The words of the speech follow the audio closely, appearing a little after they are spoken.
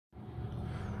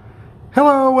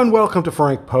Hello and welcome to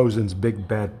Frank Posen's Big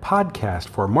Bad Podcast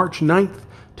for March 9th,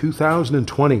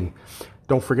 2020.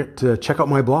 Don't forget to check out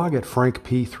my blog at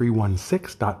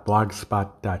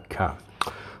frankp316.blogspot.com.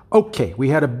 Okay, we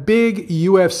had a big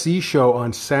UFC show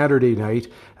on Saturday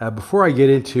night. Before I get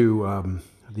into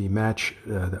the match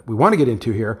that we want to get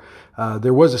into here,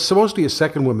 there was supposed to be a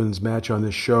second women's match on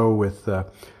this show with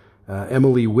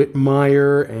Emily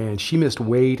Whitmire, and she missed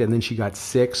weight, and then she got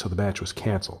sick, so the match was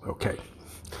canceled. Okay.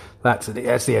 That's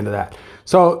the end of that.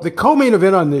 So the co-main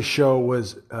event on this show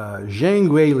was Zhang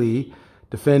Weili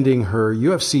defending her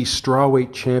UFC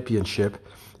strawweight championship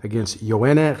against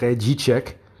Joanna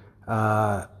Jędrzejczyk.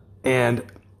 And,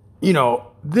 you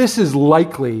know, this is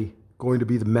likely going to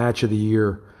be the match of the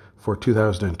year for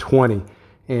 2020.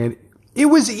 And it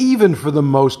was even for the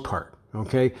most part,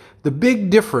 okay? The big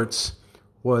difference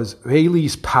was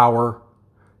Weili's power.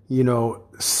 You know,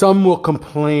 some will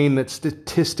complain that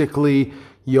statistically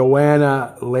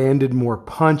Joanna landed more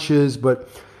punches, but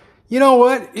you know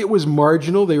what? It was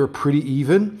marginal. They were pretty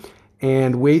even,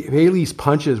 and Weili's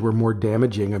punches were more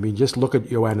damaging. I mean, just look at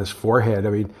Joanna's forehead. I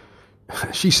mean,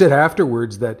 she said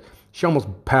afterwards that she almost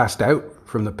passed out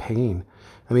from the pain.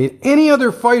 I mean, any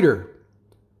other fighter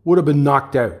would have been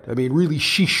knocked out. I mean, really,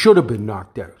 she should have been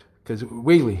knocked out because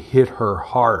Weili hit her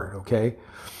hard, okay?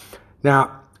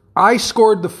 Now, I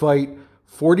scored the fight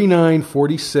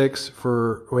 49-46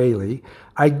 for Weili.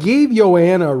 I gave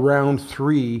Joanna round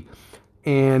 3,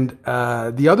 and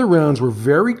the other rounds were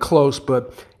very close,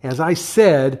 but as I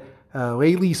said,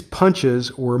 Weili's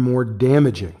punches were more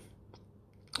damaging.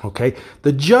 Okay,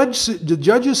 the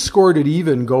judges scored it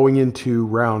even going into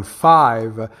round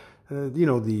 5.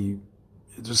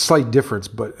 It's a slight difference,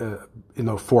 but in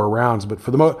the 4 rounds. But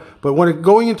when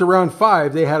going into round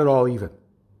 5, they had it all even.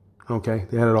 Okay,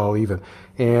 they had it all even.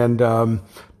 And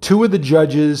 2 of the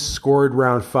judges scored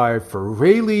round 5 for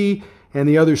Weili, and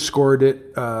the other scored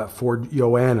it for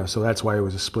Joanna. So that's why it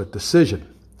was a split decision.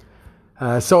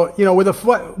 So, you know, with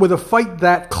a fight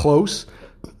that close,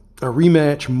 a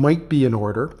rematch might be in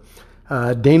order.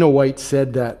 Dana White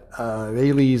said that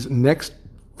Weili's next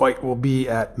fight will be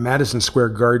at Madison Square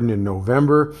Garden in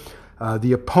November.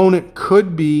 The opponent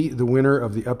could be the winner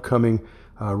of the upcoming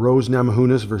Rose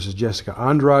Namajunas versus Jessica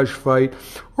Andrade fight,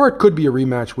 or it could be a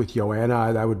rematch with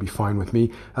Joanna. That would be fine with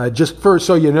me. Just first,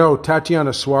 so you know,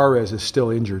 Tatiana Suarez is still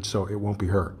injured, so it won't be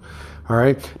her. All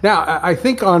right. Now, I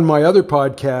think on my other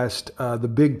podcast, the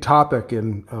big topic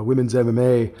in women's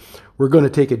MMA, we're going to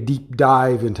take a deep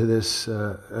dive into this.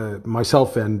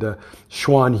 Myself and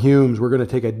Schwan Humes, we're going to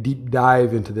take a deep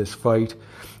dive into this fight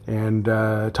and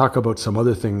talk about some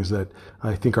other things that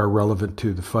I think are relevant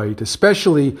to the fight,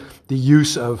 especially the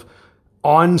use of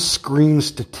on-screen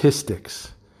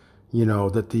statistics, you know,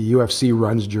 that the UFC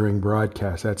runs during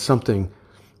broadcast. That's something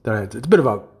that it's a bit of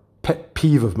a pet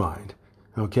peeve of mine,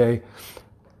 okay?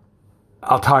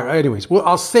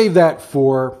 I'll save that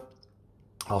for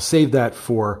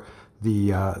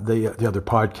the other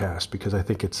podcast because I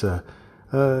think it's an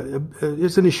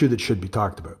issue that should be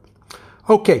talked about.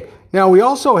 Okay, now we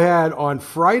also had on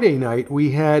Friday night,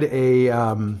 we had a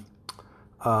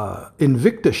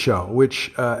Invicta show,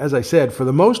 which, as I said, for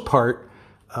the most part,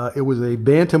 it was a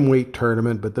bantamweight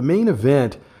tournament, but the main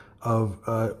event of,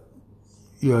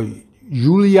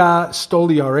 Yulia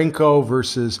Stoliarenko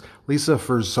versus Lisa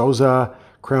Ferzosa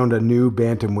crowned a new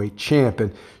bantamweight champ.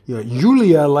 And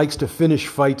Yulia likes to finish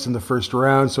fights in the first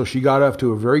round, so she got off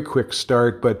to a very quick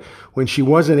start, but when she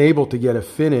wasn't able to get a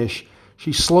finish,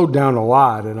 she slowed down a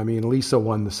lot, and I mean, Lisa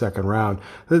won the second round.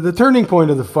 The turning point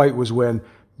of the fight was when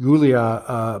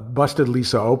Yulia busted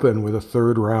Lisa open with a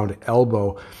third round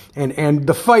elbow. And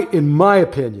the fight, in my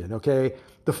opinion, okay,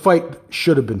 the fight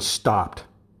should have been stopped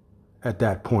at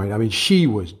that point. I mean, she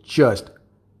was just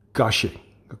gushing.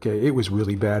 Okay, it was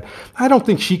really bad. I don't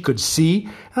think she could see,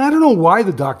 and I don't know why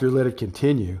the doctor let it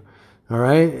continue. All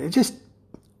right, just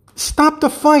stop the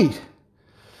fight.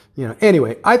 You know,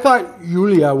 anyway, I thought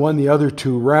Yulia won the other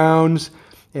 2 rounds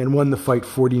and won the fight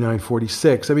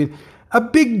 49-46. I mean, a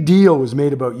big deal was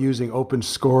made about using open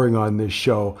scoring on this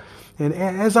show. And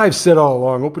as I've said all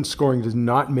along, open scoring does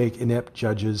not make inept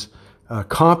judges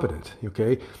competent,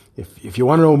 okay? If you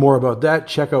want to know more about that,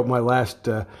 check out my last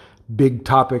big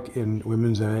topic in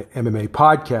Women's MMA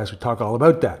podcast. We talk all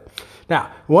about that.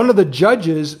 Now, one of the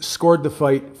judges scored the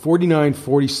fight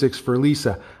 49-46 for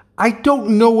Lisa. I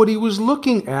don't know what he was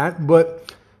looking at,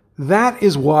 but that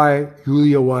is why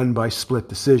Yulia won by split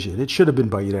decision. It should have been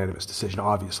by unanimous decision,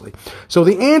 obviously. So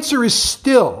the answer is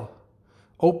still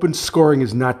open scoring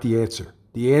is not the answer.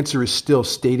 The answer is still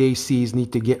state ACs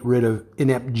need to get rid of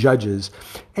inept judges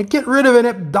and get rid of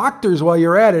inept doctors while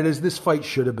you're at it, as this fight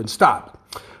should have been stopped.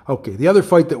 Okay, the other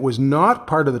fight that was not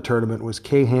part of the tournament was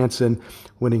Kay Hansen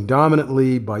winning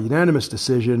dominantly by unanimous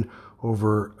decision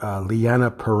over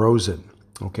Liana Perozin.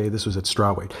 Okay, this was at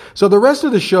strawweight. So the rest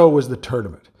of the show was the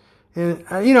tournament. And,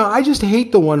 I just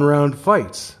hate the one-round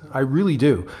fights. I really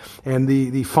do. And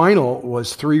the final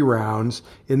was 3 rounds.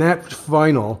 In that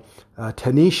final,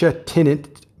 Tanisha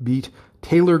Tennant beat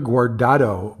Taylor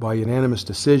Guardado by unanimous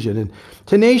decision. And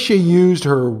Tanisha used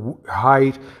her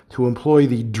height to employ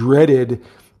the dreaded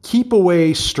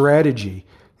keep-away strategy.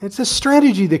 It's a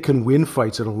strategy that can win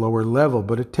fights at a lower level,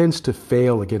 but it tends to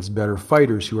fail against better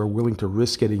fighters who are willing to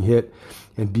risk getting hit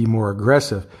and be more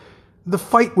aggressive. The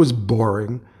fight was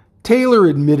boring. Taylor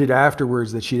admitted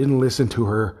afterwards that she didn't listen to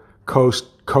her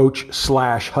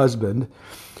coach/husband.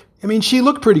 I mean, she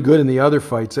looked pretty good in the other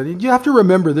fights. And you have to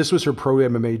remember, this was her pro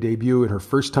MMA debut and her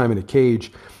first time in a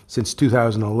cage since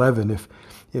 2011.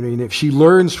 If she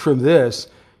learns from this,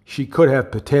 she could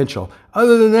have potential.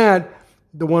 Other than that,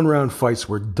 the one-round fights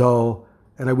were dull,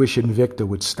 and I wish Invicta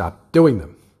would stop doing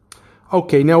them.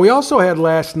 Okay, now we also had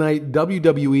last night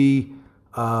WWE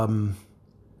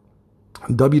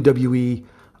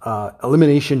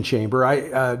Elimination Chamber.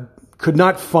 I could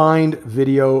not find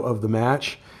video of the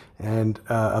match and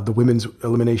of the women's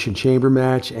Elimination Chamber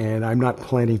match, and I'm not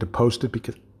planning to post it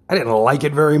because I didn't like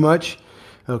it very much.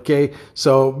 Okay,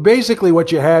 so basically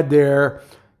what you had there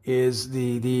is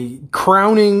the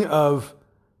crowning of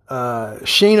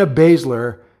Shayna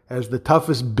Baszler as the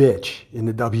toughest bitch in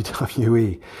the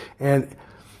WWE. And,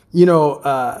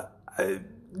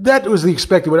 that was the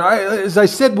expected one. As I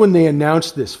said when they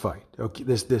announced this fight, okay,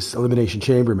 this Elimination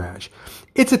Chamber match,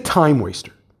 it's a time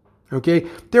waster. Okay?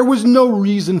 There was no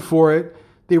reason for it.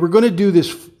 They were going to do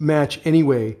this match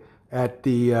anyway at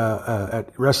the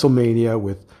at WrestleMania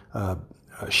with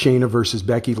Shayna versus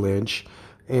Becky Lynch.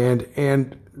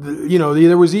 And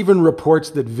there was even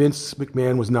reports that Vince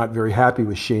McMahon was not very happy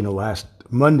with Shayna last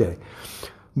Monday.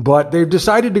 But they've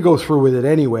decided to go through with it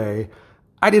anyway.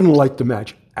 I didn't like the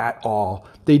match at all.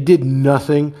 They did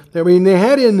nothing. I mean, they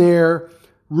had in there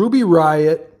Ruby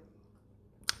Riott.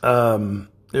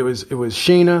 It was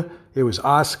Shayna. It was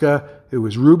Asuka. It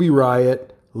was Ruby Riott,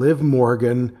 Liv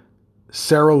Morgan,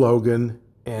 Sarah Logan,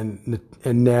 and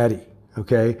Natty.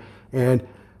 Okay? And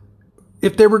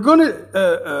if they were going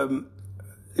to,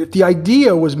 if the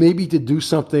idea was maybe to do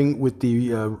something with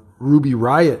the Ruby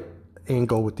Riott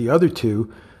angle with the other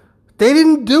two, they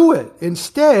didn't do it.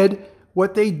 Instead,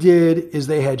 what they did is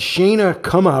they had Shayna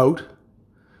come out.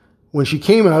 When she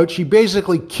came out, she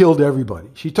basically killed everybody.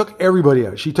 She took everybody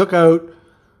out. She took out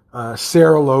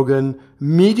Sarah Logan,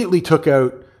 immediately took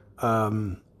out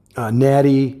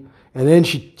Natty, and then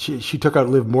she took out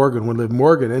Liv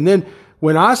Morgan. And then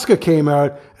when Asuka came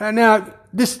out, and now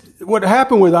what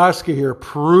happened with Asuka here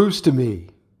proves to me,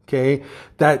 okay,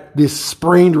 that this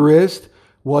sprained wrist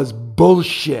was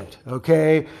bullshit,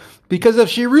 okay? Because if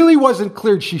she really wasn't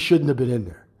cleared, she shouldn't have been in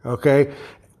there, okay?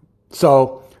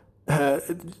 So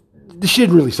she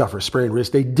didn't really suffer a sprained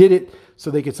wrist. They did it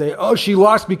so they could say, oh, she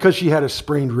lost because she had a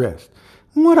sprained wrist.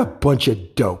 What a bunch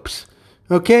of dopes,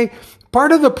 okay?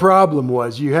 Part of the problem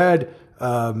was you had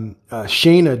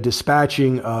Shayna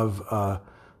dispatching of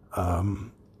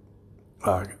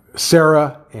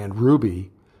Sarah and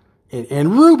Ruby.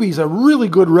 And Ruby's a really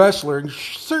good wrestler and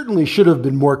certainly should have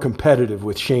been more competitive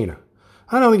with Shayna.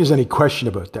 I don't think there's any question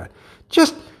about that.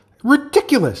 Just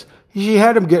ridiculous. She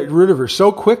had him get rid of her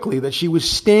so quickly that she was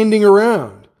standing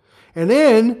around. And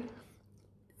then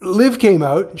Liv came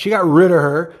out, she got rid of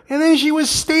her, and then she was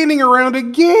standing around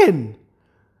again.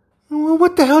 Well,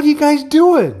 what the hell are you guys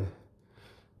doing?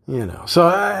 So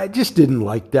I just didn't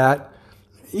like that.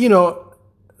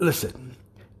 Listen,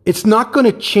 it's not going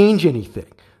to change anything.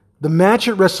 The match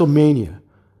at WrestleMania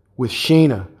with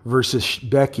Shayna versus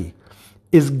Becky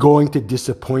is going to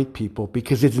disappoint people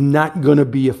because it's not going to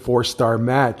be a 4-star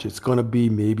match. It's going to be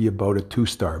maybe about a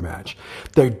 2-star match.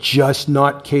 They're just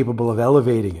not capable of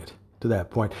elevating it to that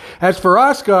point. As for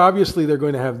Asuka, obviously they're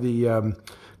going to have the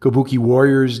Kabuki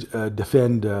Warriors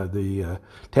defend the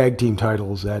tag team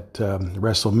titles at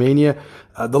WrestleMania.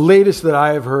 The latest that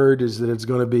I have heard is that it's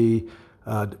going to be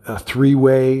a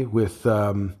 3-way with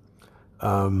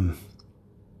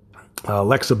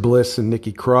Alexa Bliss and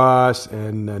Nikki Cross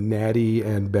and Natty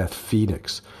and Beth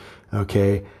Phoenix.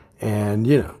 Okay. And,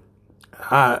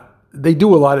 they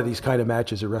do a lot of these kind of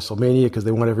matches at WrestleMania because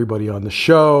they want everybody on the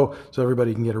show so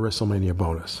everybody can get a WrestleMania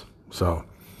bonus. So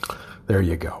there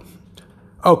you go.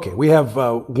 Okay. We have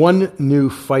one new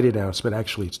fight announcement.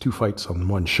 Actually, it's 2 fights on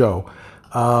one show.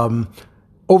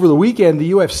 Over the weekend,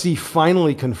 the UFC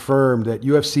finally confirmed that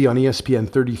UFC on ESPN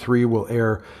 33 will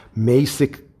air May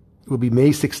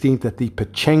 16th at the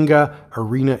Pechanga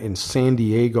Arena in San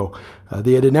Diego.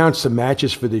 They had announced some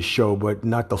matches for this show, but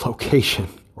not the location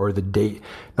or the date,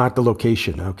 not the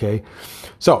location, okay?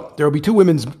 So there will be two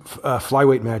women's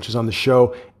flyweight matches on the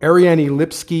show. Ariane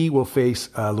Lipski will face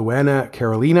Luana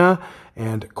Carolina,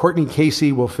 and Courtney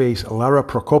Casey will face Lara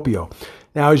Procopio.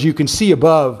 Now, as you can see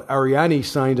above, Ariane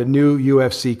signed a new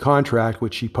UFC contract,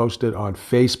 which she posted on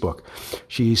Facebook.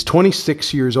 She's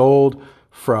 26 years old,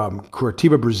 from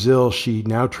Curitiba, Brazil. She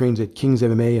now trains at Kings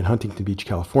MMA in Huntington Beach,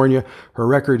 California. Her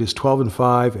record is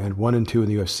 12-5 and 1-2 in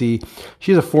the UFC.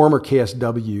 She's a former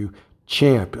KSW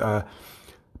champ,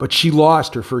 but she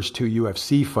lost her first two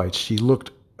UFC fights. She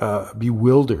looked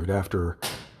bewildered after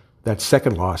that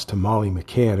second loss to Molly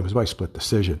McCann. It was by split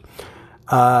decision.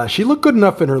 She looked good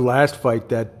enough in her last fight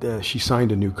that she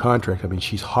signed a new contract. I mean,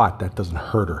 she's hot. That doesn't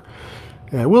hurt her.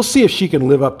 We'll see if she can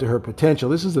live up to her potential.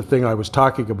 This is the thing I was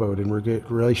talking about in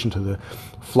relation to the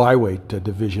flyweight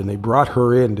division. They brought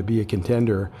her in to be a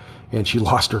contender, and she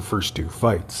lost her first two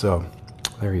fights. So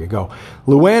there you go.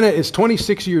 Luana is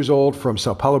 26 years old from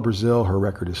Sao Paulo, Brazil. Her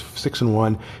record is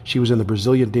 6-1. She was in the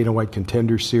Brazilian Dana White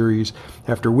Contender Series.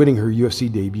 After winning her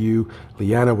UFC debut,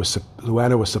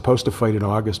 Luana was supposed to fight in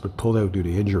August, but pulled out due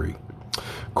to injury.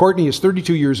 Courtney is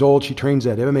 32 years old. She trains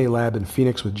at MMA Lab in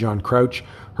Phoenix with John Crouch.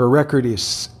 Her record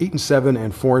is 8-7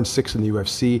 and 4-6 in the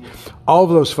UFC. All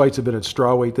of those fights have been at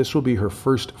strawweight. This will be her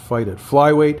first fight at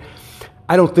flyweight.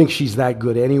 I don't think she's that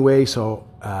good anyway, so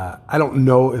I don't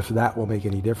know if that will make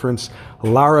any difference.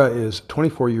 Lara is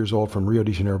 24 years old from Rio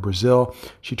de Janeiro, Brazil.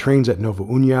 She trains at Nova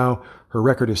União. Her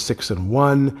record is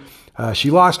 6-1.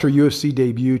 She lost her UFC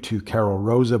debut to Carol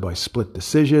Rosa by split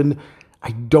decision.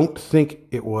 I don't think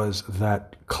it was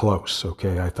that close,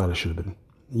 okay? I thought it should have been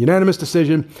unanimous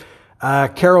decision.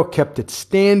 Carol kept it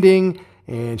standing,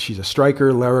 and she's a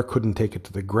striker. Lara couldn't take it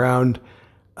to the ground.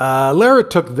 Lara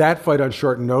took that fight on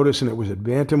short notice, and it was at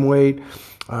bantamweight.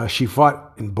 She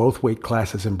fought in both weight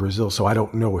classes in Brazil, so I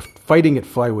don't know if fighting at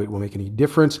flyweight will make any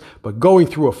difference, but going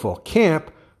through a full camp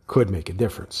could make a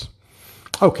difference.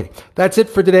 Okay, that's it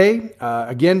for today.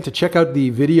 Again, to check out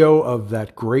the video of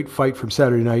that great fight from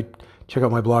Saturday night, check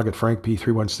out my blog at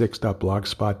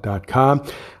frankp316.blogspot.com.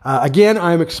 Again,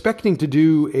 I'm expecting to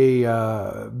do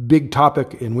a big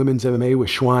topic in women's MMA with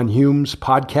Schwan Hume's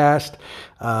podcast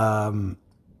on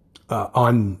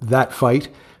that fight.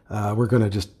 We're going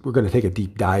to take a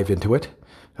deep dive into it,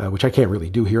 which I can't really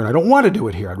do here, and I don't want to do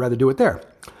it here. I'd rather do it there.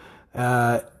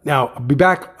 Now, I'll be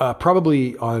back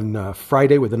probably on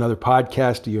Friday with another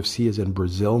podcast. The UFC is in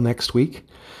Brazil next week.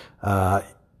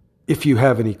 If you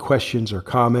have any questions or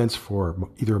comments for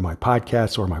either my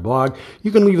podcasts or my blog,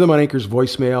 you can leave them on Anchor's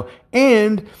voicemail.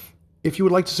 And if you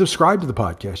would like to subscribe to the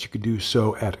podcast, you can do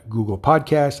so at Google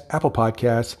Podcasts, Apple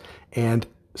Podcasts, and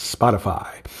Spotify.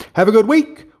 Have a good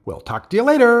week. We'll talk to you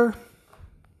later.